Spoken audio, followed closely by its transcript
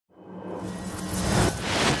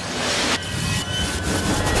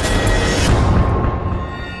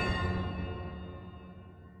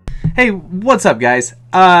Hey, what's up, guys?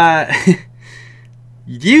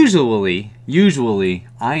 Usually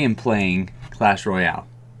I am playing Clash Royale,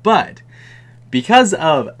 but because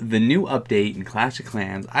of the new update in Clash of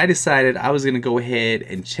Clans, I decided I was gonna go ahead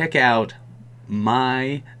and check out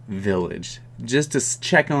my village just to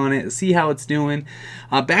check on it, see how it's doing.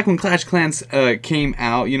 Back when Clash of Clans came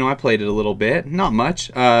out, you know, I played it a little bit, not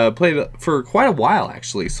much. Played it for quite a while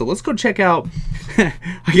actually. So let's go check out.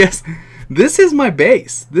 I guess this is my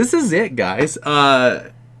base. This is it, guys.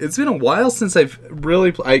 It's been a while since I've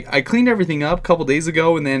really I cleaned everything up a couple days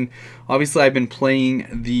ago, and then obviously I've been playing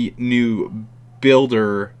the new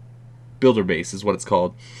builder base is what it's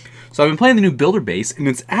called. So I've been playing the new builder base, and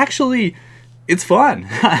it's fun.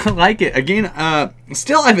 I like it. Again,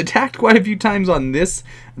 still I've attacked quite a few times on this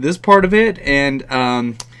part of it,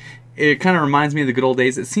 and it kind of reminds me of the good old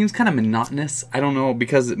days. It seems kind of monotonous. I don't know,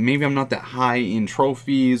 because maybe I'm not that high in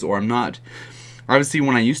trophies, or I'm not. Obviously,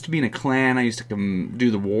 when I used to be in a clan, I used to do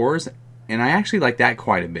the wars, and I actually like that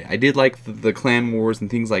quite a bit. I did like the clan wars and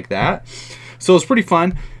things like that, so it's pretty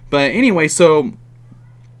fun. But anyway, so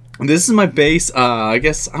this is my base. I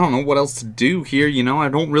guess I don't know what else to do here. You know, I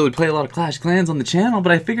don't really play a lot of Clash of Clans on the channel,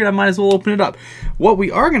 but I figured I might as well open it up. What we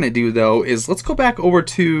are gonna do though is let's go back over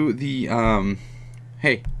to the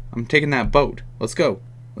hey, I'm taking that boat. Let's go.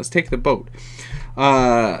 Let's take the boat.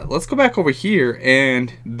 Let's go back over here,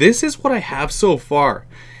 and this is what I have so far.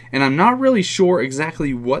 And I'm not really sure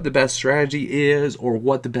exactly what the best strategy is or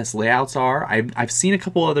what the best layouts are. I've seen a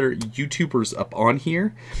couple other YouTubers up on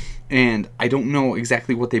here, and I don't know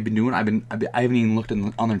exactly what they've been doing. I haven't even looked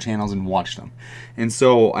on their channels and watched them, and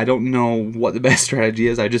so I don't know what the best strategy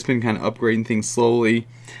is. I've just been kind of upgrading things slowly,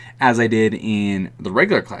 as I did in the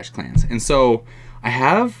regular Clash Clans. And so I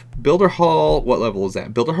have Builder Hall. What level is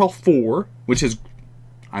that? Builder Hall 4, which is,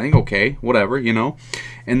 I think, okay, whatever, you know.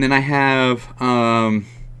 And then I have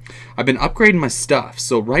I've been upgrading my stuff.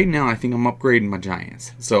 So right now I think I'm upgrading my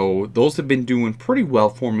giants. So those have been doing pretty well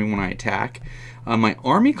for me when I attack. My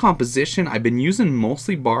army composition, I've been using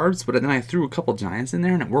mostly barbs, but then I threw a couple giants in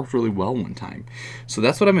there and it worked really well one time. So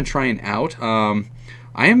that's what I've been trying out.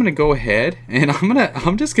 I am gonna go ahead and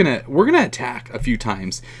we're gonna attack a few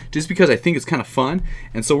times just because I think it's kind of fun.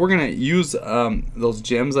 And so we're gonna use those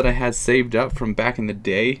gems that I had saved up from back in the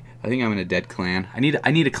day. I think I'm in a dead clan. I need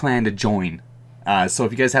a clan to join. So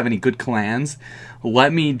if you guys have any good clans,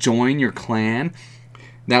 let me join your clan.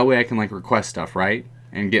 That way I can like request stuff, right?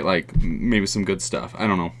 And get like maybe some good stuff. I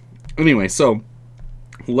don't know. Anyway, so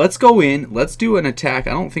let's go in. Let's do an attack.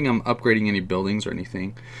 I don't think I'm upgrading any buildings or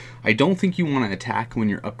anything. I don't think you want to attack when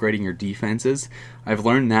you're upgrading your defenses. I've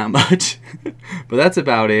learned that much. But that's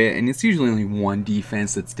about it. And it's usually only one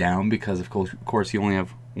defense that's down because of course you only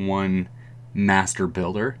have one master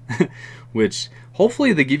builder. Which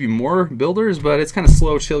hopefully they give you more builders, but it's kind of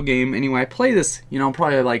slow, chill game. Anyway, I play this, you know,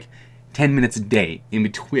 probably like 10 minutes a day in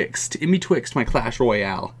betwixt my Clash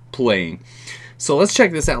Royale playing. So let's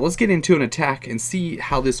check this out. Let's get into an attack and see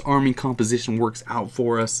how this army composition works out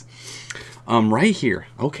for us. Right here.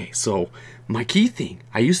 Okay, so my key thing,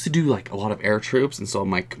 I used to do like a lot of air troops, and so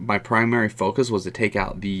my primary focus was to take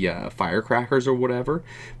out the firecrackers or whatever.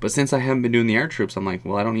 But since I haven't been doing the air troops, I'm like,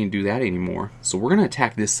 well, I don't need to do that anymore. So we're gonna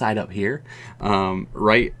attack this side up here,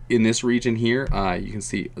 right in this region here. You can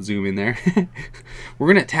see, zoom in there. We're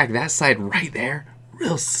gonna attack that side right there,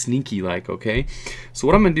 real sneaky like. Okay, so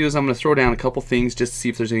what I'm gonna do is I'm gonna throw down a couple things just to see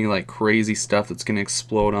if there's any like crazy stuff that's gonna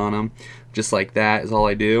explode on them. Just like that is all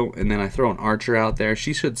I do. And then I throw an archer out there.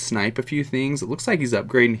 She should snipe a few things. It looks like he's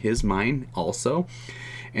upgrading his mine also.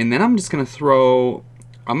 And then I'm just gonna throw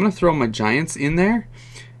my giants in there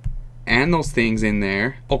and those things in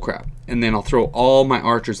there. Oh crap. And then I'll throw all my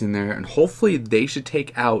archers in there, and hopefully they should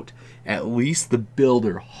take out at least the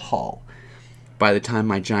builder hall. By the time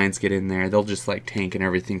my giants get in there, they'll just like tank and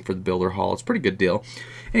everything for the builder hall. It's a pretty good deal.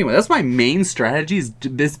 Anyway, that's my main strategy, is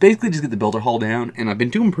basically just get the builder hall down, and I've been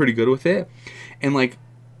doing pretty good with it. And like,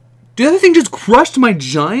 the other thing just crushed my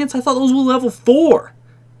giants. I thought those were level 4.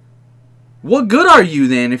 What good are you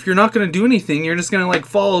then if you're not going to do anything? You're just going to like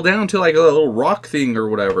fall down to like a little rock thing or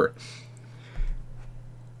whatever.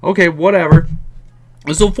 Okay, whatever.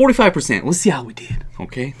 So 45%. Let's see how we did.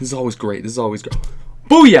 Okay, this is always great. This is always great.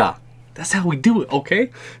 Booyah! That's how we do it,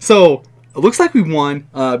 okay? So, it looks like we won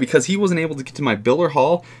because he wasn't able to get to my builder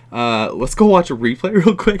hall. Let's go watch a replay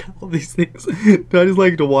real quick. All these things. I just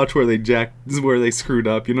like to watch where they screwed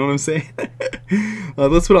up, you know what I'm saying?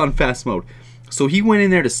 Let's put it on fast mode. So he went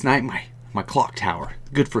in there to snipe my clock tower.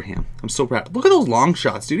 Good for him. I'm so proud. Look at those long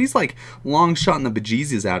shots, dude. He's like long shotting the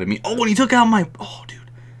bejesus out of me. Oh, and he took out my... Oh,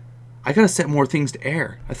 dude. I gotta set more things to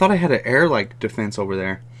air. I thought I had an air like defense over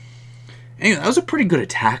there. Anyway, that was a pretty good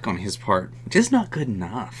attack on his part. Just not good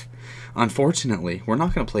enough. Unfortunately, we're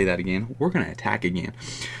not going to play that again. We're going to attack again.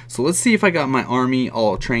 So let's see if I got my army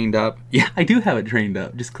all trained up. Yeah, I do have it trained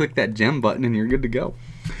up. Just click that gem button and you're good to go.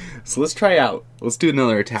 So let's try out. Let's do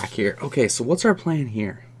another attack here. Okay, so what's our plan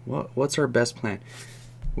here? What's our best plan?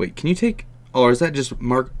 Wait, can you take... Oh, or is that just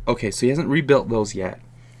Mark? Okay, so he hasn't rebuilt those yet.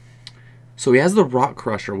 So he has the Rock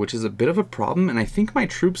Crusher, which is a bit of a problem. And I think my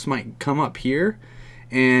troops might come up here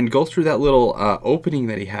and go through that little opening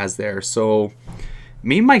that he has there. So...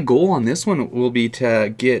 maybe my goal on this one will be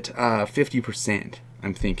to get 50%,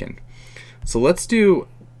 I'm thinking. So let's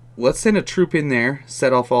send a troop in there,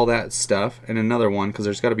 set off all that stuff, and another one, because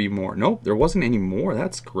there's got to be more. Nope, there wasn't any more.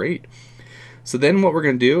 That's great. So then what we're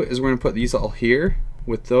going to do is we're going to put these all here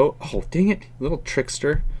with those. Oh, dang it, little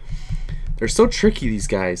trickster. They're so tricky, these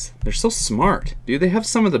guys. They're so smart. Dude, they have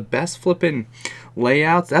some of the best flipping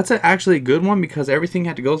layouts. That's actually a good one because everything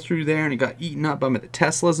had to go through there and it got eaten up by the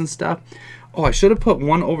Teslas and stuff. Oh, I should have put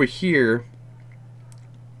one over here.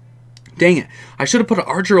 Dang it. I should have put an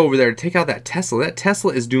archer over there to take out that Tesla. That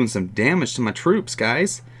Tesla is doing some damage to my troops,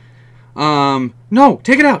 guys. No,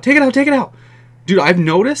 take it out, take it out, take it out. Dude, I've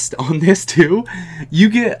noticed on this too, you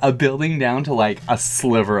get a building down to like a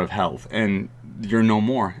sliver of health and you're no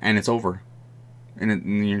more and it's over.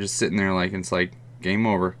 And you're just sitting there like, it's like game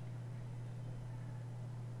over.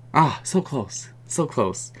 Ah, so close, so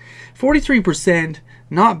close. 43%,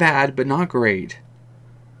 not bad, but not great.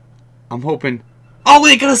 I'm hoping. Oh,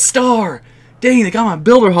 they got a star! Dang, they got my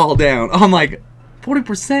builder hall down. I'm like,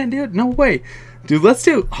 40%, dude? No way. Dude, let's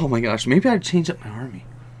do. Oh my gosh, maybe I'd change up my army.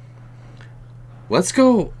 Let's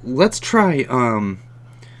go. Let's try.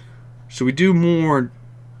 Should we do more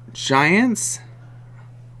giants?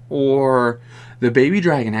 Or the baby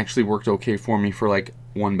dragon actually worked okay for me for like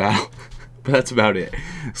one battle. But that's about it.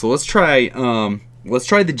 So let's try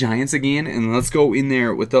the giants again, and let's go in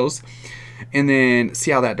there with those, and then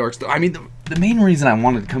see how that darks. I mean, the main reason I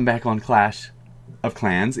wanted to come back on Clash of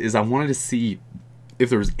Clans is I wanted to see if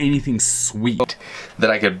there was anything sweet that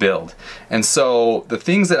I could build. And so the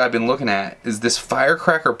things that I've been looking at is this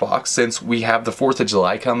firecracker box. Since we have the 4th of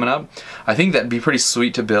July coming up, I think that'd be pretty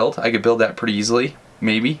sweet to build. I could build that pretty easily,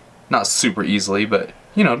 maybe not super easily, but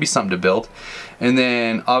you know, it'd be something to build. And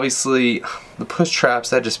then obviously the push traps,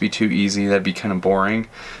 that'd just be too easy. That'd be kind of boring,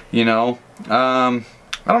 you know. I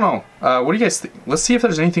don't know. What do you guys think? Let's see if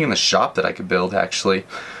there's anything in the shop that I could build actually.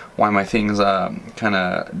 Why my thing's kind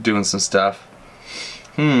of doing some stuff.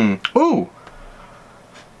 Ooh,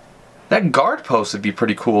 that guard post would be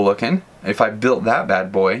pretty cool looking if I built that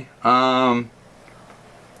bad boy.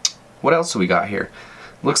 What else do we got here?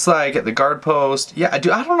 Looks like at the guard post, yeah, I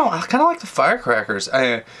don't know, I kind of like the firecrackers.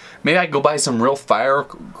 Maybe I could go buy some real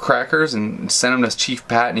firecrackers and send them to Chief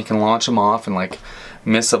Pat and he can launch them off and like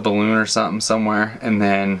miss a balloon or something somewhere and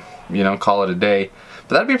then, you know, call it a day.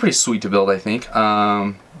 But that'd be pretty sweet to build, I think.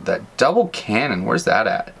 That double cannon, where's that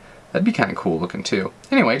at? That'd be kind of cool looking too.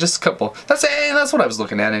 Anyway, just a couple. That's what I was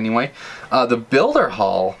looking at anyway. The builder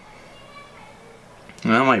hall,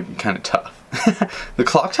 that might be kind of tough. The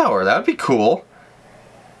clock tower, that would be cool.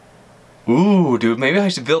 Ooh, dude, maybe I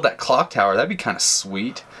should build that clock tower. That'd be kind of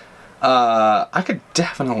sweet. I could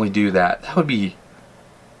definitely do that. That'd be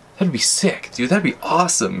sick, dude. That'd be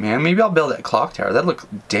awesome, man. Maybe I'll build that clock tower. That'd look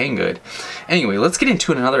dang good. Anyway, let's get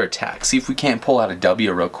into another attack. See if we can't pull out a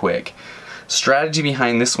W real quick. Strategy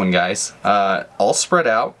behind this one, guys. All spread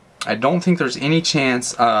out. I don't think there's any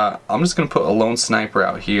chance. I'm just gonna put a lone sniper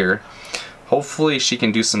out here. Hopefully she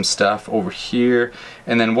can do some stuff over here.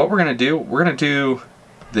 And then what we're gonna do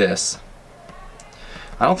this.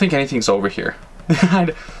 I don't think anything's over here.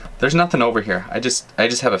 There's nothing over here. I just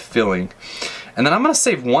have a feeling. And then I'm gonna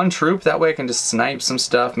save one troop. That way I can just snipe some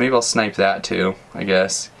stuff. Maybe I'll snipe that too, I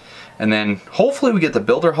guess. And then hopefully we get the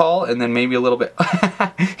builder hall, and then maybe a little bit.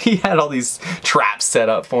 He had all these traps set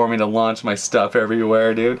up for me to launch my stuff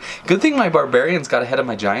everywhere, dude. Good thing my barbarians got ahead of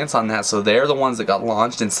my giants on that, so they're the ones that got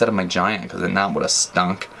launched instead of my giant, because then that would have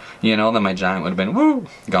stunk. You know, then my giant would have been, woo,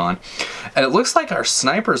 gone. And it looks like our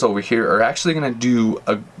snipers over here are actually going to do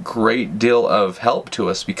a great deal of help to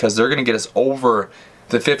us, because they're going to get us over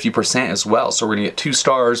the 50% as well. So we're going to get 2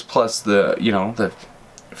 stars plus the, you know, the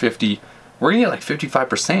 50. We're going to get like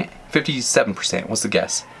 55%. 57%. What's the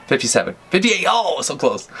guess? 57. 58. Oh, so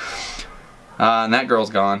close. And that girl's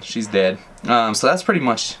gone. She's dead. So that's pretty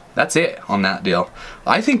much, that's it on that deal.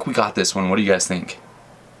 I think we got this one. What do you guys think?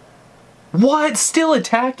 What? Still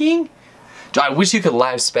attacking? I wish you could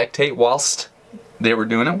live spectate whilst they were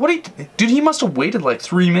doing it. Dude, he must have waited like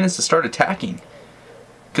 3 minutes to start attacking.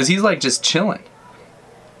 Because he's like just chilling.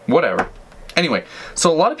 Whatever. Anyway, so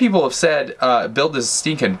a lot of people have said build this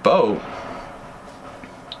stinking boat.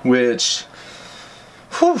 which,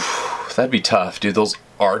 whew, that'd be tough, dude. Those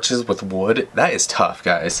arches with wood, that is tough,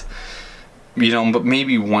 guys. You know, but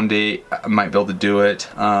maybe one day I might be able to do it.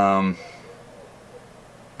 We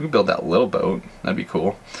can build that little boat. That'd be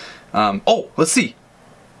cool. Oh, let's see.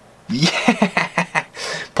 Yeah!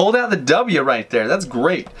 Pulled out the W right there. That's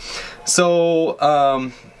great.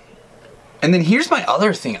 So, and then here's my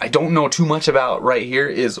other thing I don't know too much about right here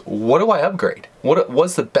is what do I upgrade?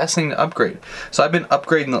 What's the best thing to upgrade? So I've been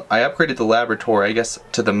upgrading, I upgraded the laboratory, I guess,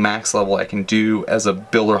 to the max level I can do as a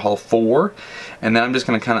Builder Hall 4. And then I'm just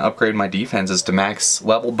going to kind of upgrade my defenses to max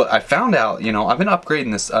level. But I found out, you know, I've been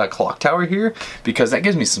upgrading this clock tower here because that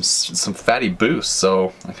gives me some fatty boosts.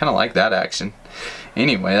 So I kind of like that action.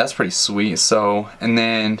 Anyway, that's pretty sweet. So, and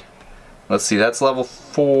then, let's see, that's level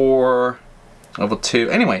 4. Level 2.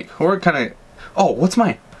 Anyway, we're kind of... Oh, what's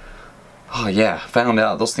mine? Oh yeah, found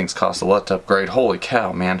out those things cost a lot to upgrade. Holy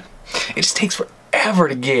cow, man. It just takes forever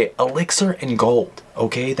to get elixir and gold.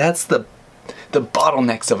 Okay, that's the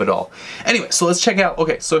bottlenecks of it all. Anyway, so let's check out...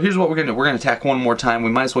 Okay, so here's what we're going to do. We're going to attack one more time. We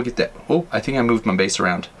might as well get that... Oh, I think I moved my base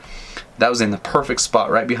around. That was in the perfect spot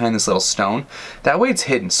right behind this little stone. That way it's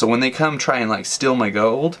hidden. So when they come try and like steal my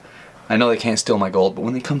gold... I know they can't steal my gold, but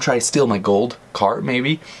when they come try to steal my gold cart,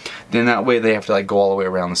 maybe, then that way they have to like go all the way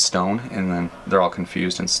around the stone, and then they're all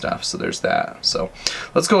confused and stuff. So there's that. So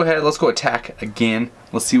let's go ahead. Let's go attack again.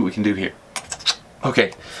 Let's see what we can do here.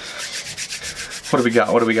 Okay. What do we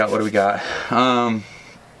got? What do we got? What do we got?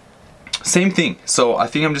 Same thing. So I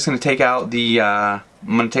think I'm just gonna take out the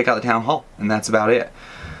town hall, and that's about it.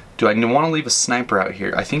 Do I want to leave a sniper out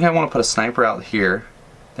here? I think I want to put a sniper out here.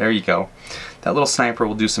 There you go. That little sniper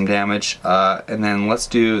will do some damage, and then let's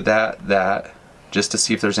do that, just to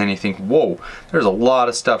see if there's anything. Whoa, there's a lot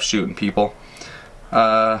of stuff shooting, people.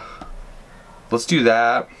 Let's do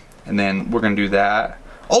that, and then we're gonna do that.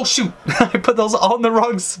 Oh shoot, I put those all in the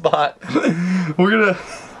wrong spot. We're gonna,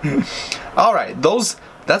 all right,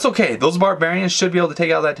 that's okay. Those barbarians should be able to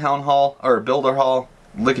take out that town hall, or Builder Hall,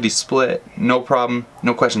 lickety split, no problem,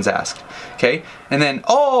 no questions asked. Okay, and then,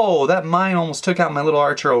 oh, that mine almost took out my little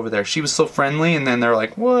archer over there. She was so friendly, and then they're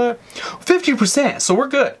like, what? 50%, so we're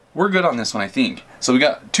good. We're good on this one, I think. So we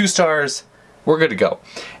got 2 stars, we're good to go.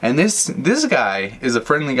 And this guy is a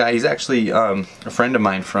friendly guy. He's actually a friend of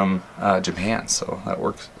mine from Japan, so that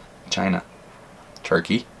works. China.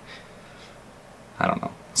 Turkey. I don't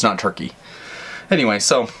know. It's not Turkey. Anyway,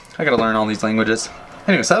 so I gotta learn all these languages.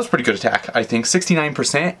 Anyway, so that was a pretty good attack, I think.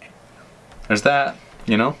 69%. There's that,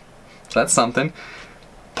 you know. So that's something.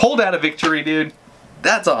 Pulled out a victory, dude.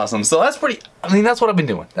 That's awesome. So that's pretty, I mean, that's what I've been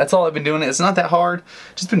doing. That's all I've been doing. It's not that hard.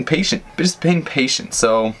 Just been patient. Just been patient.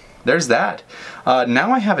 So there's that.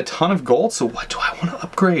 Now I have a ton of gold, so what do I want to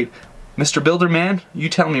upgrade? Mr. Builder Man, you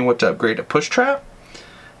tell me what to upgrade. A push trap?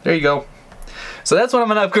 There you go. So that's what I'm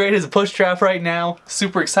gonna upgrade as a push trap right now.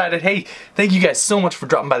 Super excited. Hey, thank you guys so much for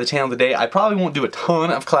dropping by the channel today. I probably won't do a ton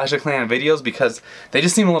of Clash of Clans videos because they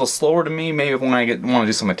just seem a little slower to me. Maybe when I want to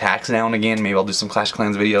do some attacks now and again, maybe I'll do some Clash of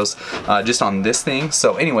Clans videos just on this thing.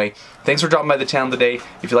 So anyway, thanks for dropping by the channel today.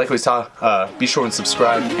 If you like what we saw, be sure and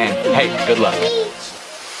subscribe, and hey, good luck.